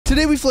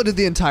Today we flooded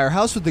the entire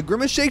house with the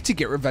Grimace shake to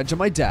get revenge on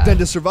my dad. Then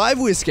to survive,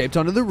 we escaped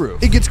onto the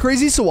roof. It gets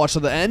crazy, so watch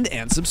till the end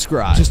and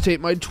subscribe. Just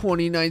ate my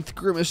 29th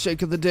Grimace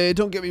shake of the day.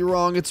 Don't get me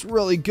wrong, it's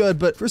really good,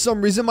 but for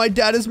some reason my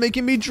dad is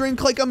making me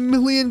drink like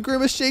 1,000,000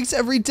 Grimace shakes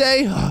every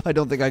day. I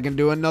don't think I can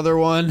do another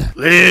one.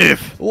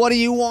 Leave. What do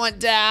you want,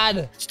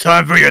 Dad? It's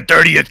time for your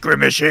 30th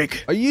Grimace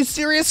shake. Are you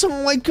serious?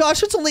 Oh my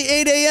gosh, it's only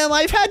 8 a.m.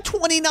 I've had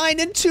 29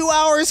 in 2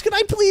 hours. Can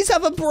I please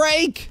have a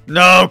break?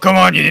 No, come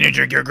on, you need to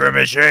drink your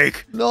Grimace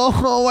shake. No,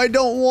 I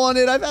don't want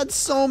it. I've had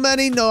so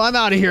many. No, I'm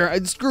out of here.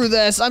 Screw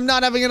this. I'm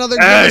not having another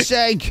Grimace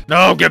shake.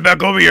 No, get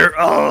back over here.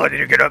 Oh, I need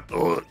to get up.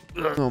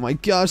 Oh my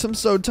gosh, I'm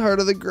so tired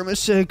of the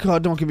Grimace shake.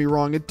 God, don't get me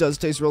wrong, it does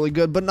taste really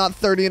good, but not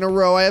 30 in a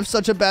row. I have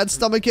such a bad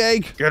stomach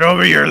ache. Get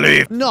over here,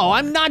 Leaf. No,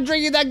 I'm not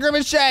drinking that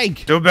Grimace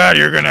shake. Too bad,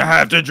 you're gonna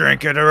have to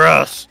drink it or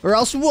else. Or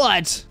else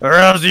what? Or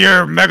else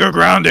you're mega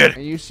grounded.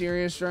 Are you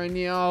serious right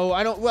now?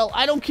 I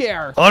don't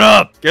care. Hold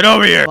up, get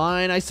over here.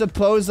 Fine, I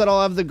suppose that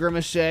I'll have the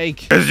Grimace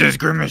shake. This is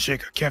Grimace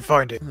shake, I can't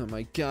find it. Oh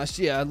my gosh,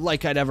 yeah,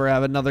 like I'd ever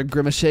have another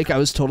Grimace shake. I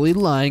was totally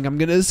lying. I'm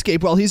gonna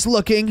escape while he's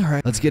looking. All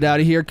right, let's get out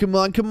of here. Come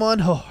on, come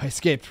on. Oh, I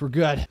escaped. We're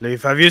good.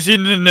 Leaf, have you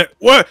seen the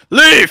what?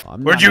 Leaf!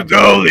 Where'd you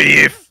go,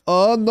 Leaf?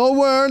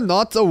 Nowhere,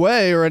 not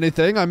away or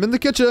anything. I'm in the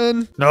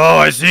kitchen. No,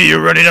 I see you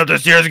running up the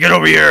stairs. Get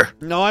over here.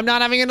 No, I'm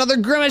not having another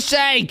Grimace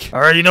shake. All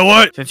right, you know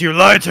what? Since you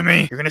lied to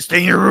me, you're gonna stay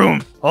in your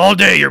room all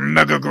day. You're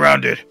mega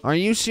grounded. Are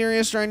you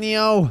serious right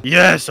now?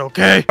 Yes,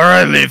 okay. All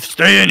right, Leaf,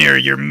 stay in here.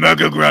 You're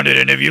mega grounded,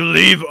 and if you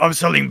leave, I'm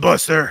selling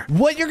Buster.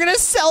 What? You're gonna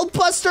sell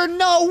Buster?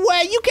 No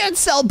way. You can't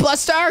sell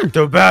Buster.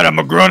 Too bad. I'm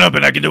a grown-up,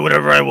 and I can do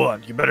whatever I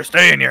want. You better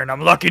stay in here, and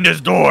I'm locking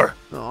this door.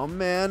 Oh,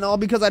 man. All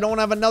because I don't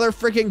have another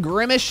freaking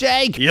Grimace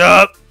shake?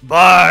 Yup.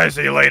 Bye.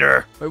 See you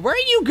later. Wait, where are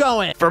you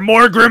going? For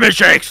more Grimace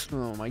shakes.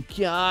 Oh, my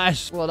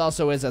gosh. Well, it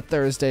also is a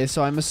Thursday,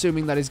 so I'm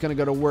assuming that he's going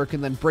to go to work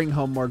and then bring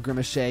home more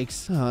Grimace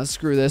shakes. Oh,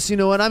 screw this. You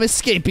know what? I'm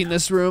escaping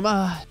this room.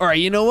 All right,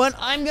 you know what?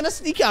 I'm going to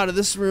sneak out of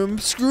this room.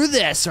 Screw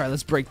this. All right,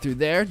 let's break through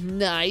there.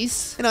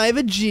 Nice. And I have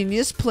a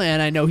genius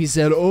plan. I know he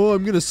said, oh,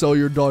 I'm going to sell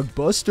your dog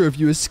Buster if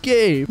you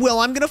escape.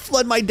 Well, I'm going to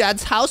flood my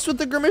dad's house with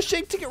the Grimace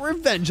shake to get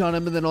revenge on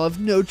him, and then I'll have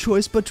no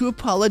choice but to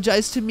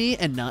apologize to me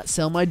and not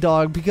sell my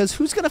dog, because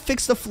who's going to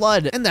fix the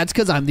flood? And that's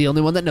because I'm the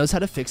only one that knows how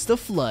to fix the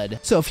flood.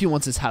 So if he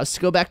wants his house to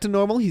go back to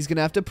normal, he's going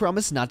to have to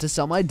promise not to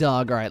sell my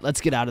dog. All right,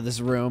 let's get out of this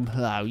room.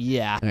 Oh,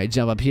 yeah. All right,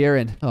 jump up here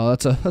and... Oh,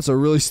 that's a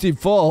really steep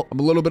fall. I'm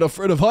a little bit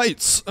afraid of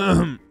heights.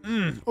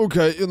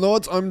 Okay, you know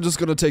what? I'm just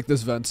gonna take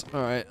this vent.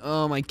 All right.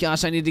 Oh my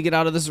gosh, I need to get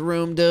out of this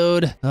room,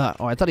 dude. Oh,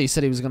 I thought he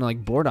said he was gonna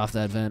like board off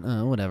that vent.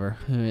 Oh, whatever.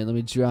 All right, let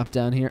me drop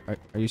down here.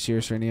 Are you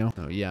serious right now?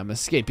 Oh yeah, I'm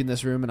escaping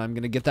this room and I'm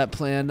gonna get that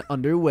plan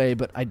underway,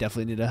 but I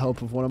definitely need the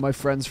help of one of my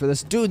friends for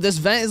this. Dude, this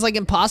vent is like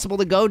impossible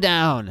to go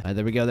down. All right,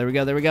 there we go, there we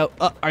go, there we go.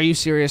 Are you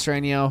serious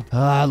right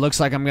now? Looks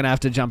like I'm gonna have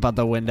to jump out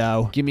the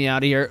window. Get me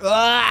out of here.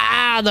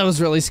 That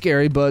was really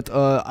scary, but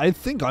I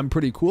think I'm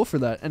pretty cool for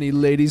that. Any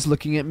ladies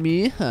looking at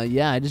me?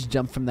 Yeah, I just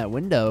jumped from that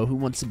window. Who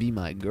wants to be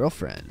my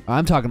girlfriend?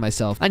 I'm talking to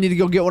myself. I need to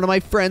go get one of my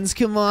friends.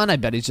 Come on. I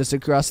bet he's just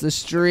across the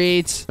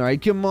street. All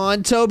right, come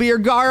on, Toby or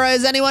Gara.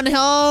 Is anyone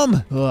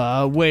home?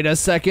 Wait a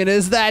second.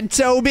 Is that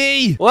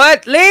Toby?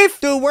 What,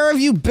 Leaf? Dude, where have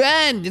you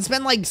been? It's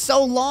been like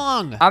so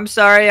long. I'm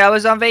sorry, I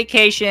was on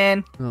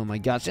vacation. Oh my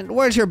gosh. And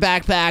where's your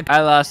backpack?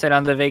 I lost it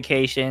on the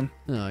vacation.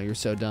 Oh, you're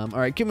so dumb. All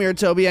right, come here,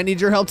 Toby. I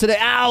need your help today.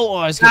 Ow! Oh,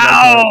 I was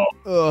Ow!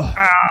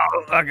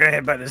 Ow! I got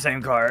hit by the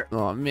same car.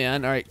 Oh,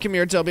 man. All right, come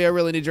here, Toby. I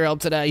really need your help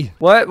today.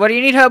 What do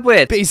you need help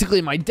with?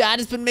 Basically, my dad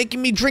has been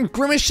making me drink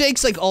Grimace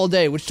shakes like all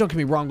day, which, don't get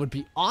me wrong, would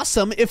be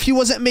awesome if he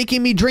wasn't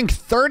making me drink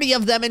 30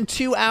 of them in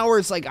 2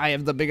 hours. Like, I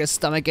have the biggest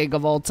stomach ache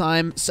of all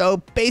time. So,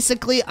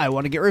 basically, I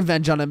want to get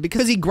revenge on him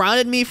because he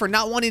grounded me for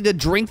not wanting to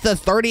drink the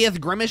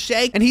 30th Grimace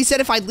shake. And he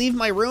said if I leave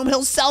my room,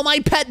 he'll sell my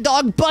pet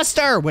dog,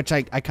 Buster, which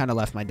I kind of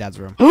left my dad's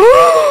room.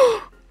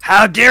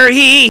 How dare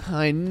he!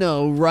 I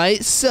know,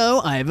 right?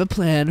 So, I have a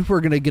plan. We're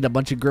gonna get a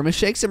bunch of Grimace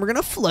shakes and we're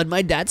gonna flood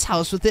my dad's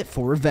house with it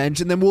for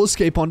revenge, and then we'll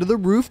escape onto the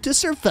roof to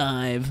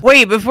survive.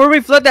 Wait, before we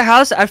flood the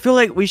house, I feel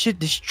like we should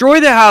destroy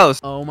the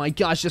house. Oh my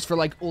gosh, just for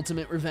like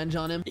ultimate revenge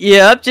on him?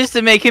 Yep, just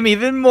to make him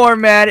even more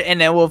mad,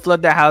 and then we'll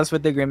flood the house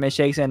with the Grimace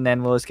shakes, and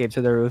then we'll escape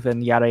to the roof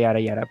and yada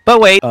yada yada.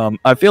 But wait.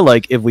 I feel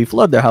like if we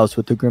flood the house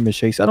with the Grimace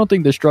shakes, I don't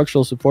think the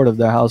structural support of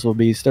the house will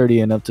be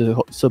sturdy enough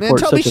to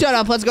support Man, Toby, shut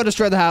up. Let's go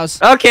destroy the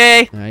house.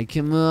 Okay. All right,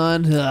 come on.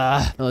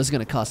 Oh, it's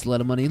gonna cost a lot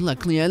of money.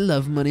 Luckily, I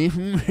love money.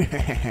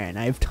 And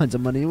I have tons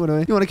of money. You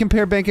want to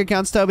compare bank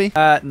accounts, Toby?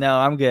 No,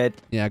 I'm good.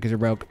 Yeah, because you're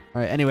broke.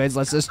 All right, anyways,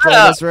 let's destroy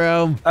this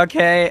room.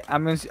 Okay,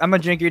 I'm gonna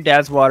drink your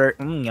dad's water.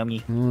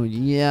 Yummy. Oh,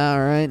 yeah, all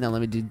right. Now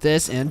let me do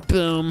this, and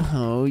boom.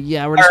 Oh,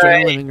 yeah, we're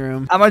destroying the living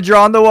room. I'm gonna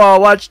draw on the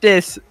wall. Watch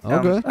this.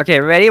 Okay.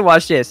 Okay, ready?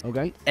 Watch this.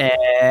 Okay.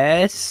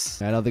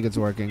 S. I don't think it's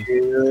working.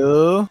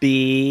 U.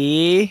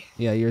 B.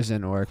 Yeah, yours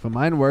didn't work, but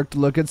mine worked.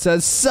 Look, it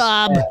says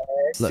sub.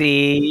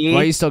 C.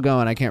 Why are you still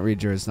going? I can't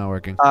read yours. It's not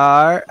working.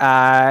 R.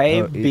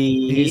 I.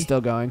 B. He's still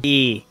going.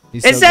 E.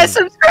 He's so It says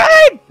good.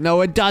 subscribe.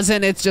 No, it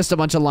doesn't. It's just a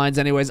bunch of lines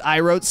anyways. I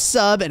wrote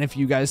sub, and if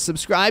you guys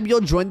subscribe,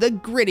 you'll join the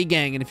Gritty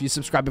Gang. And if you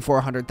subscribe before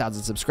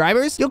 100,000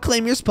 subscribers, you'll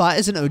claim your spot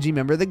as an OG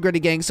member of the Gritty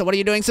Gang. So what are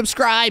you doing?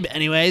 Subscribe.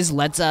 Anyways,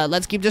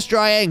 let's keep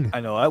destroying. I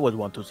know I would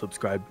want to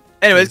subscribe.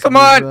 Anyways, come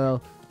As on.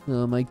 well.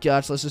 Oh my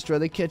gosh, let's destroy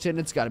the kitchen.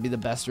 It's got to be the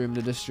best room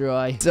to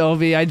destroy.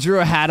 Sylvie, I drew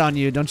a hat on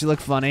you. Don't you look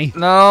funny?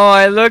 No,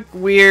 I look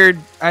weird.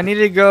 I need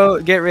to go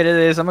get rid of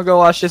this. I'm gonna go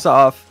wash this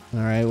off. All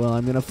right, well,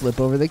 I'm going to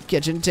flip over the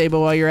kitchen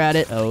table while you're at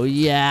it. Oh,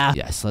 yeah.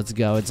 Yes, let's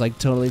go. It's like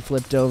totally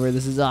flipped over.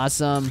 This is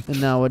awesome. And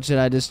now what should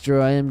I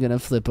destroy? I'm going to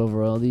flip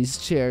over all these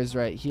chairs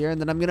right here. And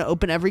then I'm going to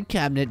open every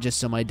cabinet just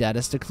so my dad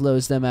has to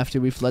close them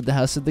after we flood the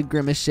house with the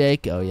Grimace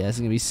Shake. Oh, yeah, it's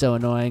going to be so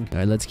annoying. All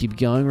right, let's keep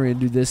going. We're going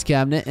to do this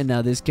cabinet and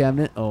now this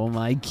cabinet. Oh,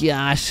 my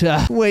gosh.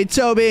 Wait,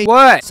 Toby.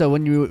 What? So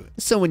when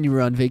you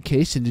were on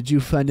vacation, did you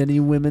find any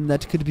women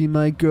that could be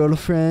my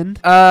girlfriend?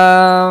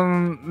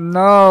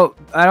 No,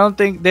 I don't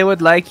think they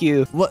would like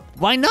you. What?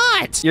 Why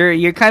not?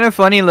 You're kind of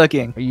funny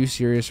looking. Are you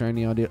serious right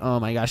now, dude? Oh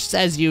my gosh,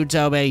 says you,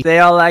 Toby. They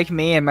all like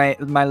me and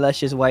my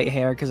luscious white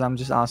hair because I'm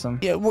just awesome.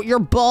 Yeah, well, you're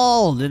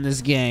bald in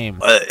this game.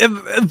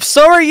 If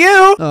so are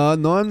you.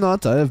 No, I'm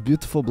not. I have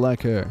beautiful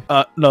black hair.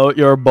 No,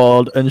 you're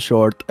bald and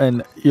short,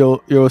 and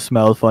you'll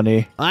smell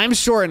funny. I'm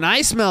short and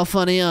I smell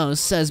funny. Oh,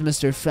 says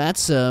Mr.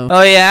 Fatso.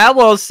 Oh yeah,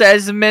 well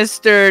says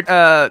Mr.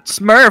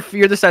 Smurf.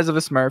 You're the size of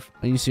a Smurf.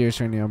 Are you serious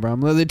right now, bro?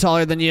 I'm literally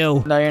taller than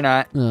you. No, you're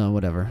not. Oh,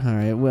 whatever. All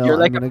right, well, You're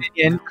like I'm a gonna...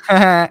 minion.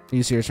 Are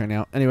you serious right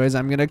now? Anyways,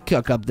 I'm gonna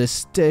cook up this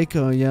steak.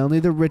 Oh yeah, only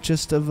the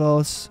richest of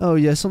us. Oh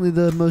yes, only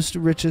the most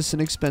richest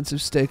and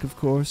expensive steak, of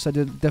course. I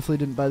definitely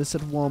didn't buy this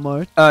at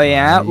Walmart. Oh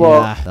yeah,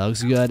 well. Yeah, that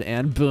looks good.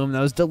 And boom,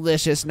 that was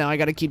delicious. Now I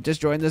gotta keep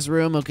destroying this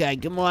room. Okay,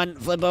 come on,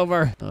 flip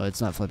over. Oh,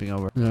 it's not flipping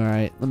over. All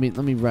right, let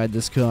me ride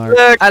this car.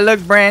 Look, I look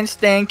brand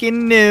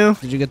spanking new.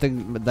 Did you get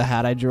the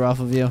hat I drew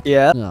off of you?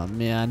 Yeah. Oh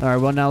man. All right,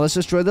 well now let's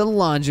destroy the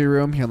laundry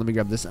room. Here, let me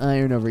grab this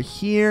iron over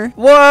here.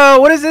 Whoa,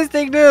 what does this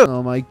thing do?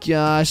 Oh my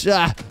gosh.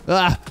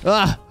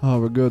 Oh,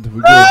 we're good.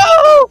 We're good.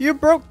 Oh, you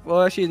broke.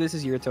 Well, actually, this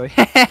is your toy.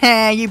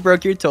 You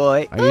broke your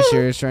toy. Are you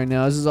serious right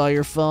now? This is all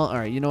your fault? All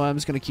right, you know what? I'm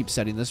just going to keep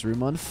setting this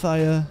room on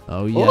fire.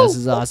 Oh, yeah, this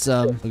is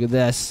awesome. Look at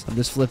this. I'm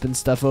just flipping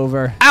stuff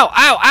over. Ow,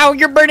 ow, ow,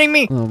 you're burning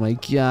me. Oh, my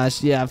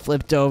gosh. Yeah,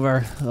 flipped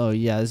over. Oh,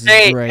 yeah, this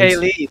is great. Hey,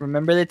 Lee.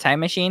 Remember the time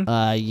machine?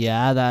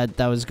 Yeah,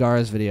 that was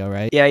Gara's video,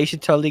 right? Yeah, you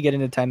should totally get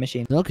in the time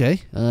machine.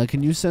 Okay.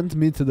 Can you send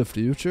me to the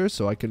future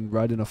so I can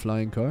ride in a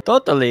flying car?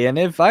 Totally, and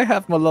if I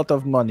have a lot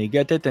of money,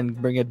 get it and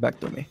bring it back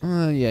to me.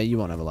 Yeah, you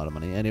won't have a lot of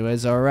money.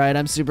 Anyways, all right,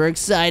 I'm super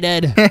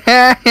excited.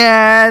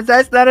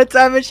 That's not a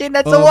time machine.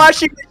 That's a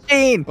washing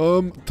machine.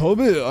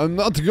 Toby, I'm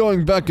not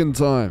going back in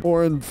time.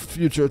 Or in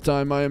future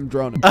time, I am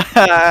drowning. Look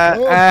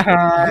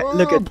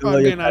at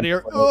I'm getting out of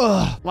here.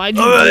 Ugh. Why'd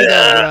you do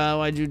that, bro?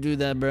 Why'd you do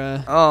that,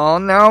 bro? Oh,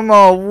 now I'm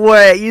all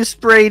wet. You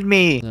sprayed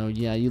me. Oh,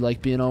 yeah, you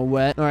like being all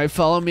wet. All right,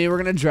 follow me.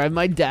 We're going to drive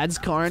my dad's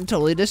car and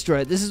totally destroy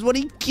it. This is what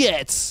he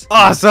gets.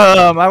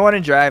 Awesome. I want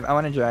to drive.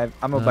 I'm going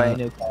to buy a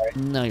new car.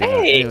 No, you're not.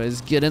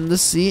 Anyways, get in the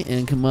seat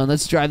and come on,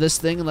 let's drive this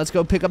thing and let's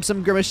go pick up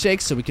some Grimace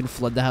Shakes so we can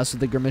flood the house with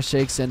the Grimace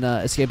Shakes and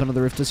escape onto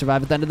the roof to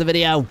survive at the end of the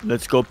video.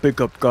 Let's go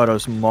pick up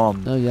Gara's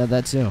mom. Oh, yeah,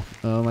 that too.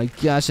 Oh, my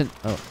gosh. And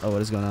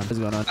what is going on? What is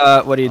going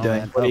on? What are you doing?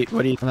 Man. What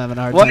are you I'm having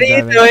a hard What time are you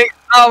driving. doing?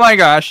 Oh my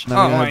gosh. I'm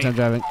having a hard time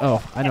driving.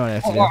 Oh, I know what I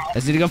have to do. I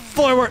just need to go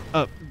forward.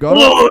 Oh,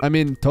 go. I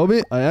mean,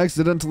 Toby, I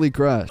accidentally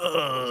crashed.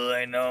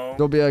 I know.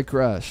 Toby, I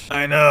crashed.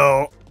 I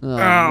know. Oh,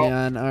 Ow.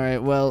 man. All right,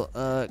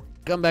 well,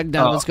 come back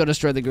down. Let's go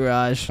destroy the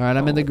garage. All right,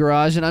 I'm in the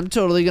garage, and I'm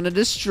totally going to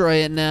destroy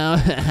it now.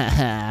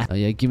 Oh,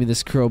 yeah, give me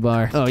this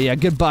crowbar. Oh, yeah,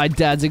 goodbye,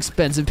 Dad's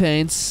expensive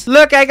paints.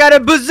 Look, I got a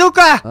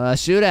bazooka.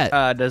 Shoot it.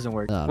 It doesn't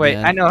work. Oh, Wait,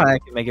 man. I know how I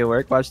can make it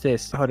work. Watch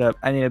this. Hold up.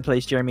 I need to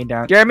place Jeremy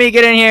down. Jeremy,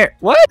 get in here.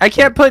 What? I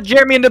can't put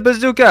Jeremy in the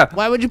bazooka.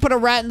 Why would you put a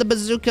rat in the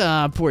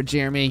bazooka? Poor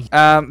Jeremy.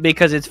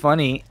 Because it's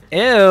funny.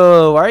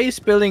 Ew, why are you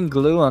spilling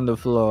glue on the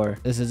floor?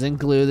 This isn't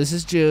glue. This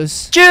is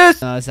juice. Juice!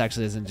 No, this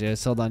actually isn't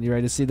juice. Hold on. You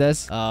ready to see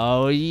this?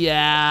 Oh,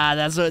 yeah.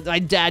 That's what my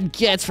dad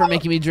gets for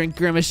making me drink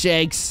Grimace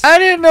Shakes. I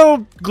didn't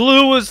know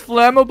glue was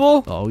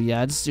flammable. Oh,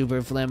 yeah. It's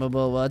super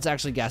flammable. Well, it's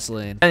actually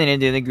gasoline. I need to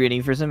do the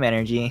gritty for some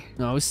energy.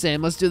 Oh,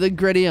 same. Let's do the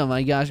gritty. Oh,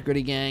 my gosh.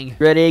 Gritty gang.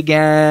 Gritty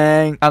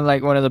gang. I'm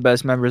like one of the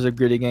best members of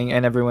Gritty gang,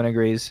 and everyone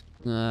agrees.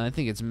 I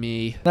think it's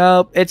me.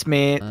 Nope, it's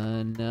me.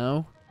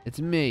 No. It's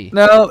me.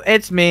 No,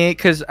 it's me,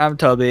 because I'm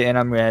Toby, and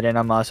I'm red, and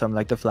I'm awesome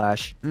like the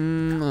Flash. Oh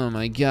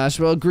my gosh.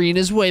 Well, green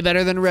is way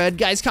better than red.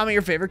 Guys, comment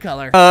your favorite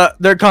color.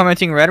 They're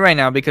commenting red right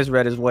now because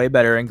red is way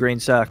better and green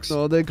sucks.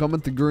 Oh, they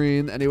comment the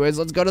green. Anyways,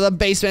 let's go to the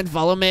basement.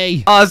 Follow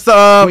me.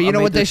 Awesome! Wait, you know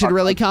what they should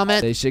really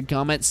comment? They should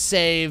comment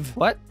save.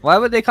 What? Why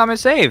would they comment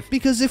save?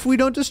 Because if we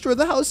don't destroy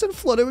the house and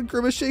flood it with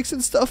Grimace Shakes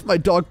and stuff, my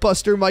dog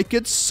Buster might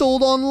get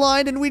sold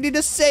online and we need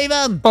to save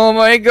him. Oh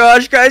my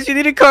gosh, guys, you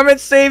need to comment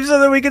save so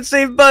that we can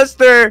save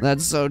Buster.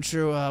 That's so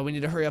true. We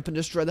need to hurry up and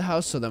destroy the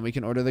house so then we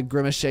can order the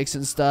Grimace Shakes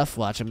and stuff.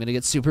 Watch, I'm gonna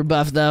get super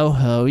buff though.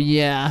 Oh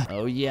yeah.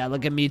 Oh yeah,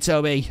 look at me,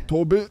 Toby.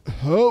 Toby,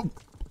 help.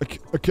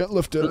 I can't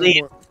lift it Please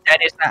anymore.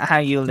 That is not how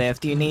you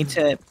lift. You need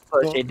to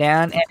push it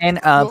down and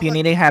up. You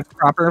need to have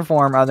proper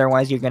form,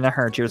 otherwise you're gonna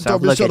hurt yourself.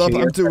 Toby, Look shut at up.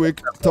 you. I'm too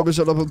weak. Toby,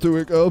 shut up. I'm too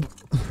weak. Up.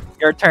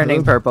 You're turning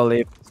Help. purple,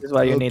 Leaf. This is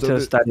why you need to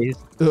Toby. study.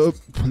 Help.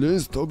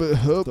 Please, Toby.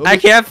 Help. Toby. I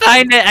can't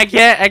find it. I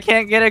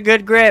can't get a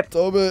good grip.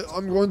 Toby,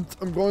 I'm going.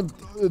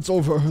 It's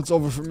over. It's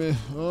over for me.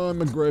 Oh,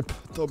 I'm a grape.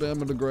 Toby,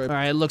 I'm a grape. All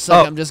right, looks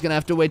like I'm just gonna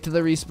have to wait till the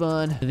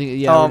respawn. I think,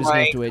 yeah, we're just gonna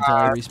have to wait till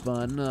I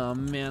respawn. Oh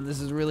man, this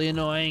is really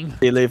annoying.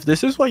 Hey, Leaf,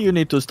 this is why you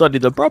need to study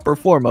the proper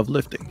form of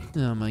lifting.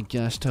 Oh my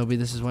gosh, Toby,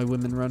 this is why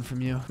women run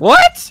from you.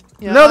 What?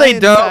 Yeah, No, they in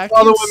don't. fact,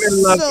 All the get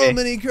women love so me.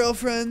 many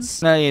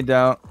girlfriends. No, you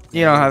don't.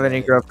 You don't have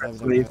any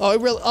girlfriends, Leaf.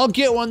 Oh, I'll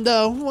get one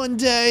though, one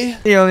day.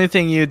 The only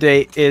thing you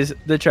date is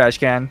the trash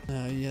can.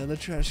 Oh yeah, the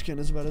trash can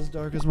is about as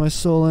dark as my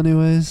soul,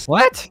 anyways.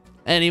 What?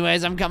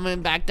 Anyways, I'm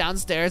coming back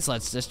downstairs.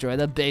 Let's destroy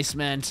the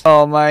basement.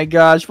 Oh my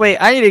gosh. Wait,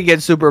 I need to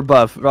get super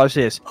buff. Watch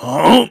this.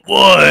 Hump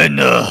 1,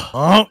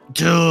 hump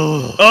 2.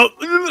 Oh,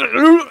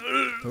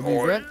 Toby,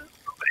 you good?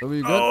 Toby,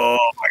 you good? oh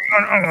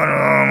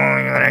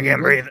my god, I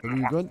can't breathe. Are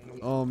you good?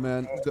 Oh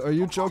man, are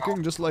you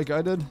choking just like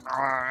I did?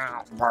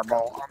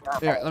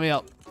 Here, let me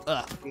help.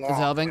 Is it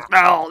helping?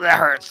 Oh, that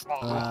hurts.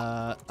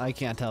 I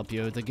can't help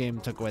you. The game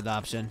took away the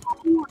option.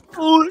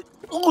 Oh,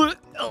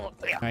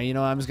 Alright, you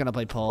know what? I'm just gonna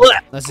play pole.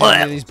 Let's see how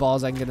many of these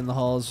balls I can get in the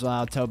holes.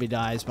 Wow, Toby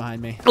dies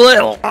behind me.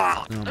 Oh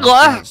my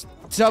gosh.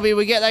 Toby,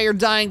 we get that you're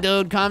dying,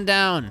 dude. Calm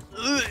down.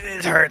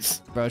 it hurts.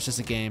 Bro, it's just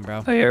a game,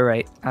 bro. Oh, you're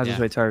right. I'll Yeah. just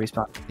wait till I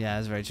respawn. Yeah,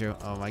 that's very true.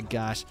 Oh my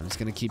gosh. I'm just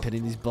gonna keep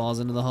hitting these balls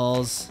into the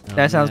holes. Oh,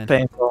 That sounds man.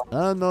 painful.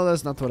 No,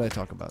 that's not what I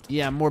talk about.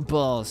 Yeah, more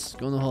balls.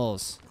 Go in the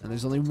holes. And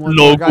there's only one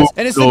No more, guys. go-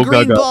 And it's no the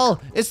green gaga.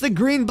 ball. It's the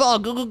green ball.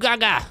 Go, go,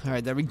 gaga. All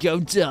right, there we go.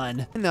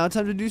 Done. And now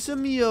time to do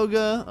some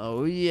yoga.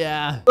 Oh,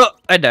 yeah. Oh,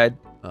 I died.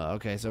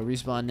 Okay, so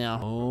respawn now.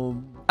 Oh.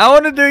 I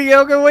want to do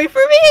yoga. Wait for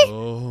me.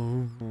 Oh.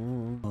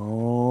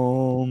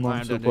 I'm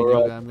I'm super gonna do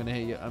yoga. up. I'm gonna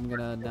hit you. I'm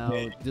gonna now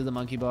do the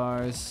monkey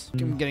bars.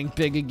 I'm getting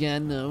big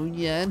again. Oh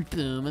yeah, and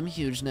boom, I'm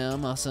huge now.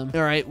 I'm awesome.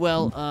 All right,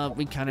 well,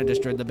 we kind of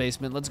destroyed the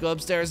basement. Let's go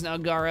upstairs now,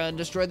 Gara, and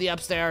destroy the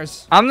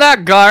upstairs. I'm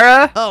not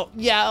Gara. Oh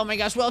yeah. Oh my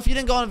gosh. Well, if you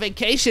didn't go on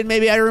vacation,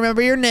 maybe I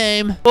remember your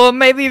name. Well,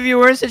 maybe if you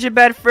weren't such a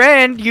bad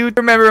friend, you'd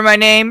remember my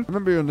name.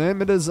 Remember your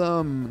name? It is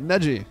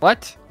Neji.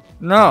 What?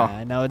 No. Yeah,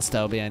 I know it's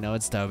Toby. I know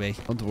it's Toby.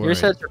 Don't worry. You're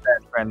such a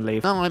bad friend,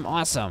 Leaf. No, I'm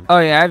awesome. Oh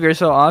yeah, if you're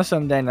so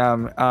awesome, then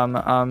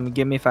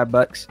give me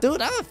 $5.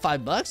 Dude, I have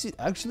 $5.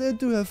 Actually, I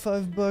do have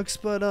 $5,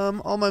 but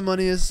all my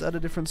money is at a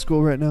different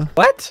school right now.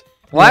 What?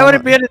 Why Yeah, would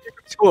it be at a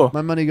different school?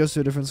 My money goes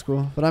to a different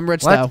school, but I'm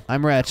rich What? now.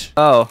 I'm rich.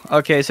 Oh,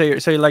 okay. So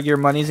you like your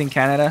money's in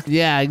Canada?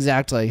 Yeah,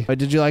 exactly. But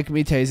did you like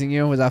me tasing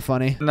you? Was that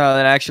funny? No,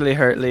 that actually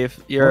hurt, Leaf.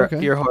 You're Okay.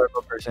 you're a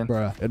horrible person.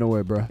 Bruh, in a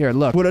way, bruh. Here,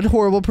 look. Would a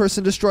horrible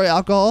person destroy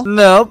alcohol?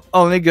 Nope,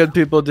 only good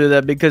people do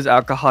that because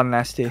alcohol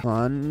nasty.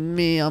 On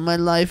me, on my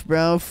life,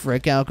 bro.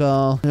 Frick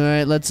alcohol. All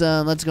right, let's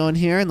go in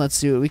here and let's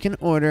see what we can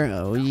order.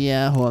 Oh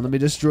yeah, hold on. Let me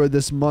destroy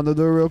this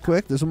monitor real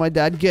quick. This is what my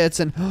dad gets.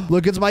 And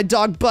look, it's my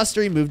dog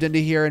Buster. He moved into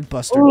here. And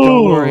Buster, don't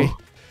Ooh. worry.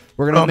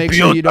 We're gonna make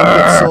sure you don't get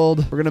Computer.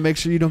 sold. We're gonna make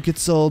sure you don't get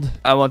sold.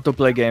 I want to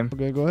play game.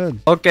 Okay, go ahead.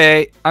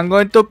 Okay, I'm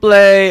going to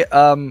play.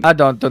 I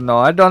don't know.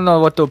 I don't know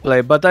what to play,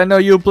 but I know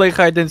you play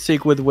hide and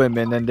seek with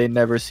women, and they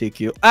never seek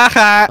you.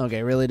 Aha!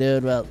 Okay, really,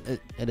 dude? Well,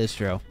 it is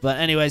true. But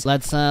anyways,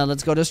 let's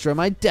go destroy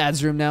my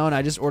dad's room now. And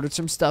I just ordered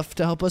some stuff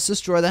to help us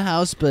destroy the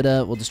house. But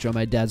we'll destroy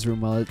my dad's room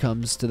while it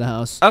comes to the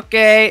house.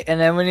 Okay, and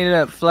then we need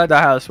to flood the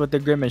house with the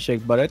Grimace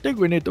Shake, but I think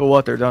we need to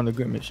water down the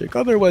Grimace Shake.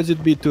 Otherwise,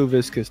 it'd be too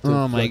viscous. To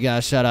Oh my flood.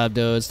 gosh, shut up,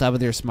 dude. Stop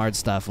with your smart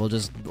stuff. We'll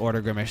just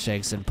order Grimace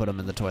Shakes and put them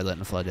in the toilet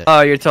and flood it.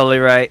 Oh, you're totally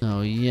right.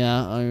 Oh,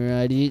 yeah.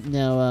 Alrighty.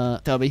 Now,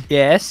 Toby,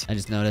 Yes. I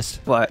just noticed.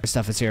 What? Our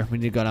stuff is here. We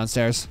need to go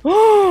downstairs.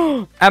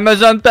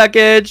 Amazon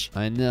package.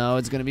 I know.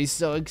 It's going to be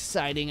so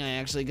exciting. I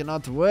actually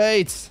cannot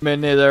wait. Me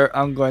neither.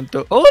 I'm going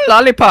to. Oh,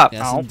 lollipop.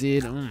 Yes, Ow.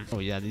 indeed. Oh,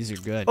 yeah. These are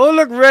good. Oh,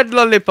 look, red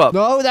lollipop.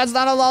 No, that's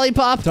not a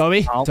lollipop.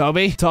 Toby, Ow.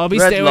 Toby,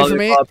 Red stay away from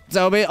me. lollipop.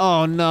 Toby,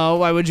 oh no,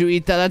 why would you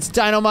eat that? That's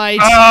dynamite.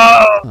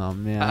 Oh, Oh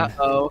man.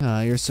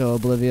 Uh-oh. You're so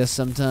oblivious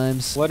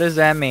sometimes. What does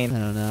that I mean?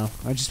 don't know.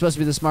 Aren't you supposed to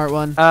be the smart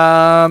one?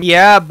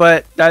 Yeah,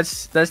 but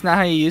that's not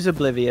how you use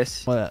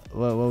oblivious. What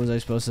was I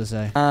supposed to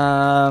say?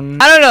 I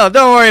don't know.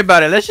 Don't worry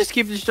about it. Let's just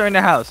keep destroying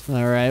the house.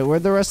 All right,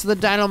 where'd the rest of the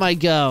dynamite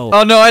go?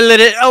 Oh no, I lit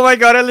it. Oh my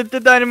god, I lit the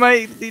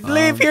dynamite.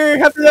 Leave here.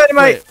 Have the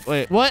dynamite.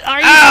 Wait, what? Are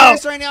you Ow!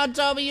 serious right now,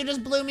 Toby? You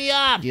just blew me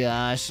up.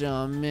 Gosh,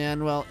 oh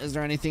man. Well, is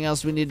there anything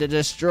else we need to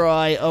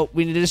destroy? Oh,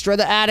 we need to destroy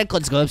the attic.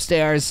 Let's go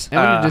upstairs. And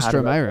we need to how destroy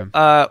do my I- room.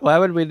 Why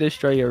would we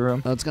destroy your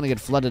room? Oh, it's gonna get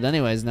flooded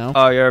anyways, no?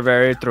 Oh, you're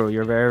very true.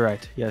 You're very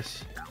right.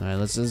 Yes. All right,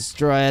 let's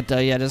destroy it.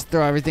 Yeah, just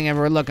throw everything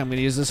everywhere. Look, I'm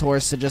gonna use this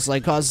horse to just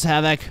like cause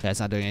havoc. Yeah,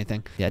 it's not doing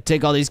anything. Yeah,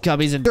 take all these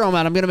cubbies and throw them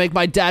out. I'm gonna make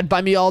my dad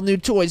buy me all new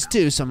toys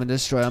too, so I'm gonna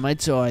destroy all my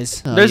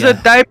toys. Oh, There's yeah. a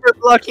diaper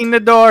blocking the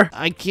door.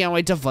 I can't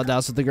wait to flood the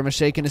house with the Grimace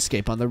Shake and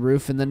escape on the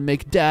roof, and then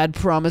make Dad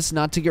promise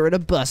not to get rid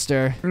of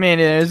Buster. Man,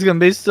 it's gonna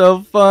be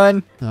so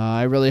fun.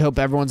 I really hope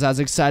everyone's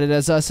as excited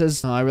as us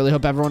is. I really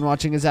hope everyone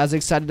watching is as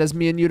excited as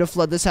me and you to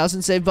flood this house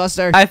and save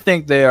Buster. I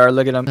think they are.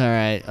 Look at them. All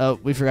right. Oh,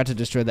 we forgot to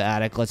destroy the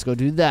attic. Let's go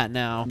do that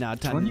now. Now,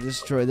 time gonna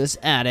destroy this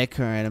attic.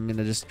 All right, I'm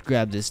gonna just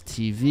grab this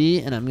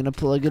TV and I'm gonna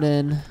plug it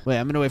in. Wait,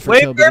 I'm gonna wait for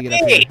Toby to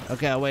get up here.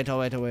 Okay, I'll wait.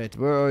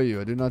 Where are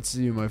you? I do not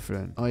see you, my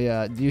friend. Oh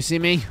yeah, do you see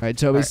me? All right,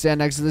 Toby, stand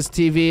next to this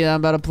TV. I'm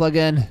about to plug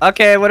in.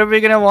 Okay, what are we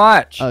gonna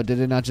watch? Oh, did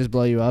it not just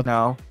blow you up?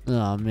 No.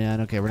 Oh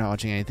man. Okay, we're not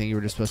watching anything. You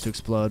were just supposed to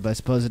explode, but I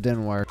suppose it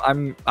didn't work.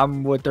 I'm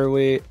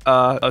literally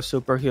a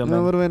superhuman.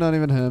 No, what do I not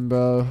even him,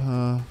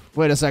 bro?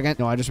 Wait a second.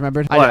 No, I just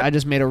remembered. What? I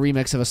just made a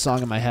remix of a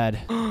song in my head.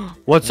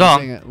 What song?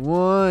 Sing it.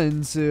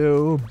 1,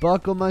 2,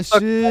 buckle my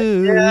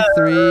shoe.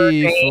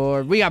 3,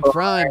 4. We got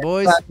Prime,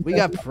 boys. We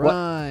got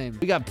Prime.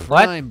 We got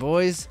Prime,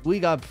 boys. We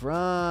got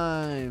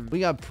Prime. We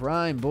got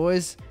Prime,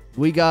 boys.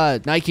 We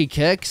got Nike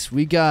Kicks.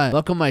 We got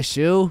Buckle My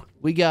Shoe.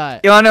 We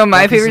got. You wanna know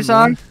my favorite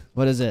song?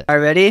 What is it? Are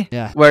you ready?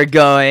 Yeah. We're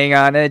going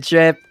on a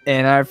trip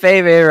in our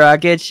favorite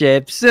rocket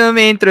ship,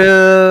 zooming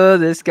through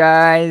the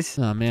skies.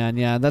 Oh man,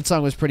 yeah, that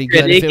song was pretty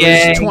good. Gritty If it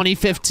Gang. was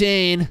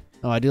 2015.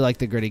 Oh, I do like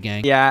the Gritty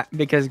Gang. Yeah,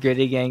 because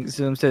Gritty Gang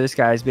zooms to the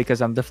skies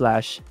because I'm the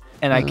Flash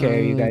and I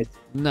carry you guys.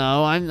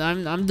 No,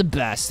 I'm the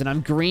best, and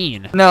I'm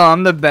green. No,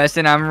 I'm the best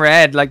and I'm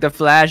red, like the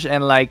Flash,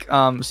 and like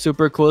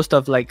super cool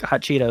stuff like Hot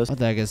Cheetos. What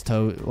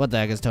the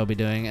heck is Toby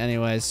doing?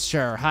 Anyways,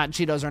 sure, hot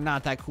Cheetos are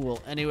not that cool.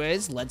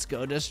 Anyways, let's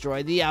go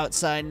destroy the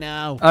outside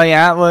now. Oh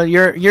yeah, well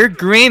you're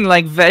green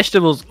like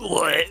vegetables.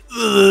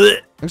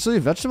 Actually,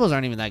 vegetables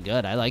aren't even that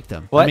good. I like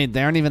them. What? I mean,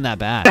 they aren't even that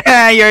bad.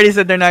 You already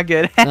said they're not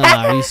good.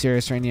 Are you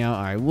serious right now?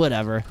 All right,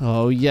 whatever.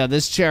 Oh yeah,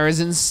 this chair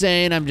is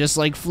insane. I'm just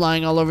like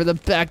flying all over the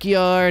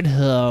backyard.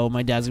 Oh,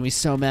 my dad's gonna be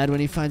so mad when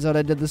he finds out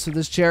I did this with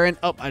this chair. And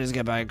oh, I just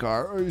got by a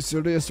car. Are you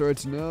serious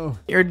right now?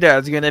 Your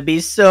dad's gonna be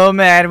so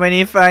mad when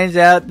he finds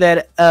out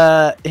that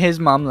your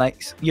mom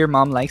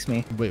likes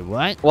me. Wait,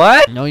 what?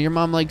 What? No, your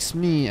mom likes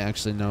me.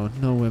 Actually, no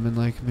women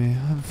like me.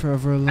 I'm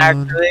forever alone.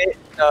 Actually,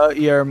 no,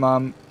 your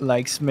mom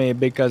likes me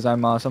because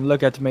I'm awesome.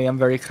 Look at me, I'm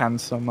very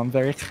handsome. I'm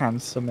very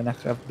handsome and I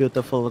have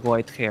beautiful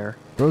white hair.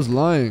 Bro's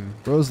lying.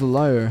 Bro's the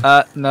liar.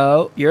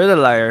 No, you're the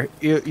liar.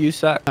 You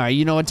suck. All right,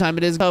 you know what time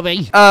it is,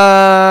 Toby?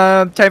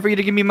 Time for you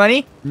to give me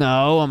money?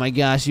 No, oh my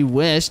gosh, you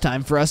wish.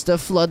 Time for us to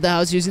flood the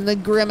house using the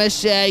Grimace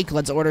Shake.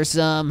 Let's order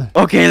some.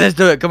 Okay, let's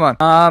do it. Come on.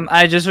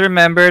 I just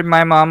remembered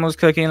my mom was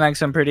cooking like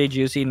some pretty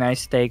juicy,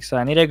 nice steak, so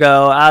I need to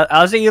go.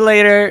 I'll see you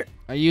later.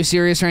 Are you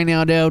serious right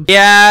now, dude?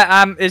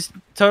 Yeah, it's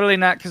totally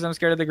not because I'm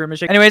scared of the Grimace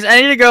Shake. Anyways,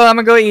 I need to go. I'm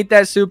gonna go eat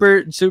that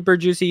super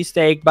juicy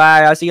steak.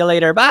 Bye. I'll see you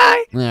later.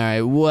 Bye. All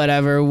right,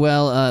 whatever.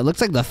 Well, it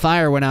looks like the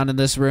fire went out in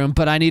this room,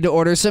 but I need to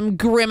order some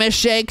Grimace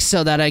Shakes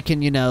so that I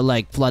can,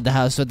 like flood the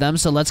house with them.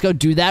 So let's go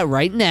do that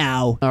right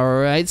now. All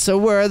right, so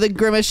where are the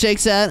Grimace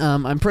Shakes at?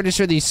 I'm pretty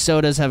sure these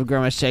sodas have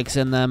Grimace Shakes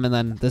in them, and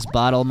then this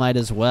bottle might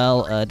as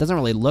well. It doesn't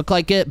really look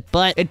like it,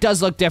 but it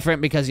does look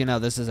different because,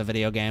 this is a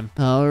video game.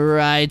 All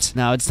right,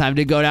 now it's time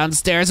to go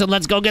downstairs and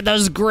let's go get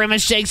those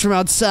Grimace Shakes from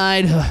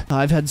outside.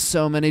 I've had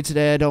so many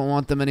today, I don't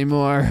want them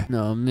anymore.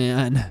 Oh,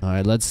 man. All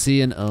right, let's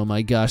see. And oh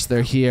my gosh,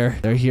 they're here.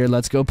 They're here.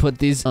 Let's go put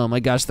these. Oh my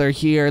gosh, they're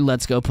here.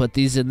 Let's go put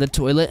these in the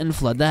toilet and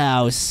flood the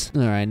house.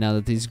 All right, now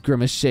that these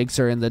Grimace Shakes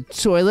are in the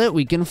toilet,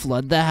 we can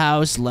flood the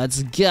house.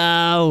 Let's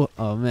go.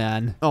 Oh,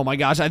 man. Oh my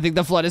gosh, I think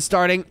the flood is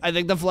starting.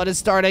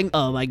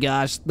 Oh my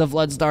gosh, the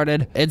flood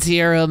started. It's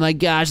here. Oh my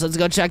gosh, let's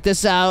go check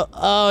this out.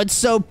 Oh, it's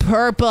so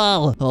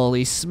purple.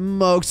 Holy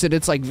smokes, and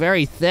it's like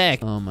very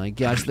thick. Oh my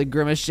gosh, the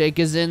Grimace Shake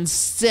is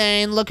insane.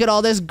 Look at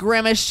all this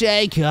Grimace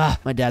Shake.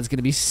 My dad's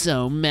gonna be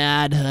so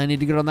mad. I need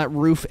to get on that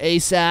roof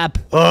ASAP.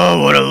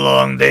 Oh, what a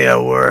long day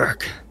at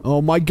work.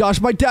 Oh my gosh,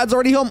 my dad's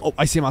already home. Oh,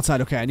 I see him outside.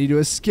 Okay, I need to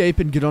escape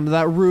and get onto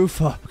that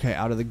roof. Okay,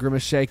 out of the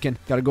Grimace Shake and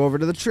gotta go over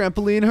to the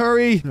trampoline.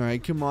 Hurry. All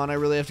right, come on. I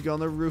really have to go on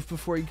the roof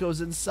before he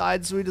goes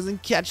inside so he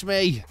doesn't catch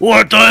me.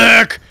 What the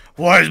heck?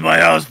 Why is my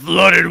house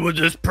flooded with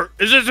this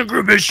Is this a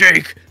Grimace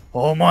Shake?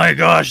 Oh my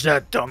gosh,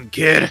 that dumb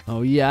kid.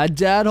 Oh yeah,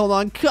 Dad, hold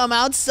on. Come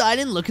outside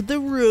and look at the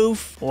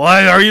roof.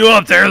 Why are you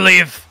up there,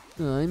 Leaf?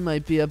 I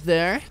might be up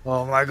there.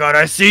 Oh my god,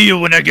 I see you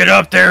when I get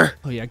up there.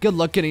 Oh yeah, good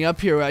luck getting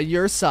up here at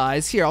your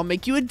size. Here, I'll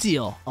make you a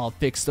deal. I'll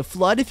fix the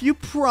flood if you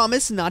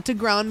promise not to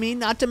ground me,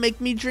 not to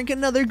make me drink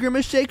another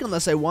Grimace Shake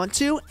unless I want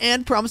to,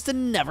 and promise to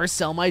never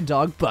sell my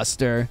dog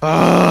Buster.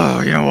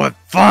 Oh, you know what?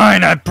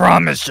 Fine, I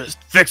promise.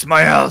 Just fix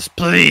my house,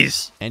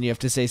 please. And you have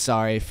to say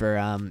sorry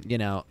for,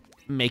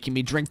 making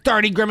me drink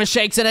 30 Grimace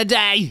Shakes in a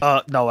day.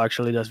 No,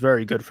 actually, that's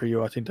very good for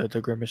you. I think that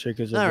the Grimace Shake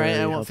is all right,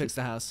 I won't fix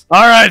the house.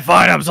 All right,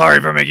 fine. I'm sorry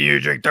for making you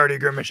drink 30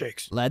 Grimace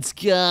Shakes. Let's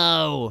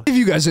go. If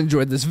you guys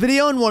enjoyed this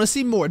video and want to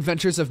see more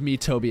adventures of me,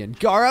 Toby, and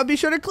Gara, be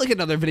sure to click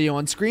another video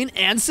on screen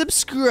and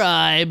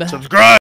subscribe. Subscribe.